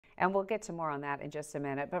And we'll get to more on that in just a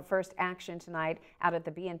minute. But first, action tonight out at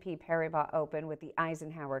the BNP Paribas Open with the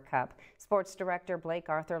Eisenhower Cup. Sports Director Blake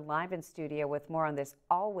Arthur live in studio with more on this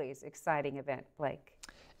always exciting event. Blake.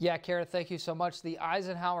 Yeah, Kara, thank you so much. The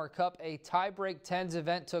Eisenhower Cup, a tie-break tens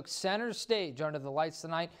event, took center stage under the lights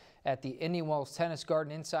tonight at the Indian Wells Tennis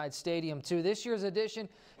Garden inside Stadium 2. This year's edition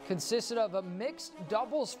consisted of a mixed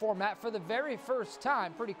doubles format for the very first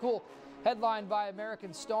time. Pretty cool. Headlined by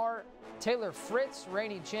American star Taylor Fritz,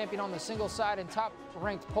 reigning champion on the singles side, and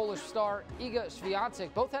top-ranked Polish star Iga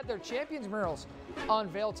Świątek. Both had their champions murals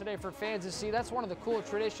unveiled today for fans to see. That's one of the cool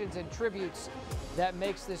traditions and tributes that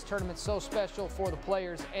makes this tournament so special for the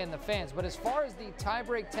players and the fans. But as far as the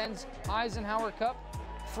tiebreak tens Eisenhower Cup,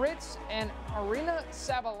 Fritz and Arina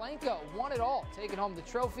Sabalenka won it all, taking home the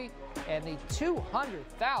trophy and the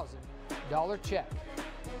 $200,000 check.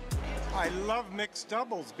 I love mixed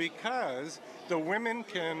doubles because the women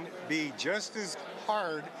can be just as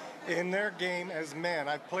hard in their game as men.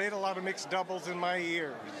 I've played a lot of mixed doubles in my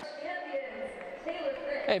years.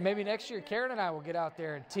 Hey, maybe next year Karen and I will get out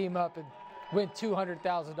there and team up and win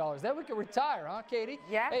 $200,000. Then we can retire, huh, Katie?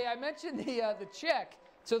 Yeah. Hey, I mentioned the check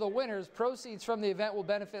to the winners. Proceeds from the event will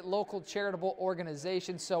benefit local charitable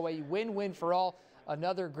organizations, so a win-win for all.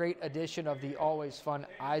 Another great edition of the always fun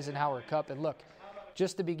Eisenhower Cup. And look,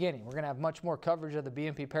 just the beginning. We're going to have much more coverage of the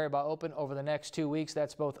BNP Paribas Open over the next 2 weeks.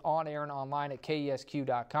 That's both on air and online at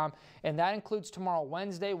KESQ.com. And that includes tomorrow,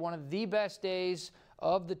 Wednesday, one of the best days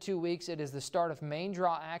of the 2 weeks. It is the start of main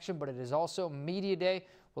draw action, but it is also media day.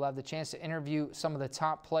 We'll have the chance to interview some of the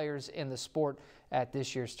top players in the sport at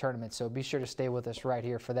this year's tournament. So be sure to stay with us right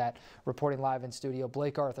here for that. Reporting live in studio,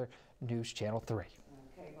 Blake Arthur, News Channel 3. Okay,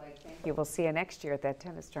 Blake, thank you. We'll see you next year at that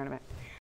tennis tournament.